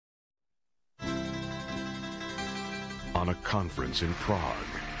On a conference in Prague,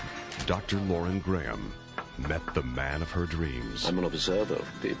 Dr. Lauren Graham met the man of her dreams. I'm an observer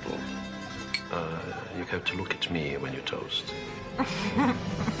of people. You have to look at me when you toast.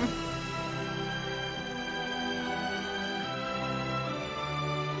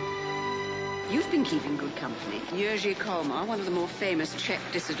 You've been keeping good company. Jerzy Kolmar, one of the more famous Czech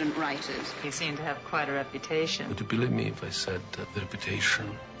dissident writers. You seem to have quite a reputation. Would you believe me if I said that the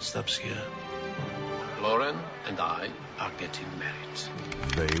reputation stops here? Lauren and I are getting married.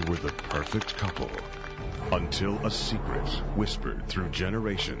 They were the perfect couple until a secret whispered through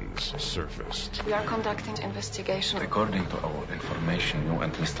generations surfaced. We are conducting investigation. According to our information, you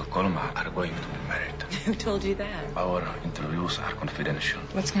and Mr. Kolmar are going to be married. Who told you that? Our interviews are confidential.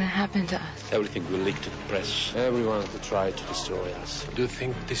 What's going to happen to us? Everything will leak to the press. Everyone will try to destroy us. Do you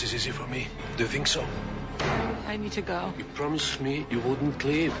think this is easy for me? Do you think so? I need to go. You promised me you wouldn't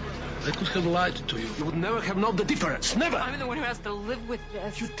leave. I could have lied to you. You would never have known the difference. Never! I'm the one who has to live with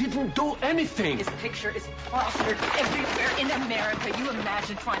this. You didn't do anything. His picture is plastered everywhere in America. You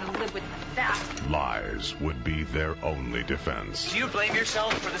imagine trying to live with that. Lies would be their only defense. Do you blame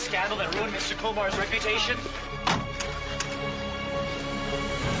yourself for the scandal that ruined Mr. Kolmar's reputation?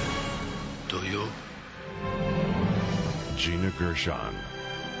 Do you? Gina Gershon,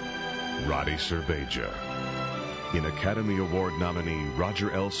 Rade Serbedzija. In Academy Award nominee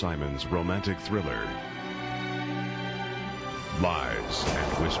Roger L. Simon's romantic thriller, Lies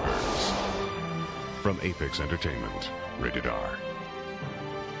and Whispers. From Apex Entertainment, rated R.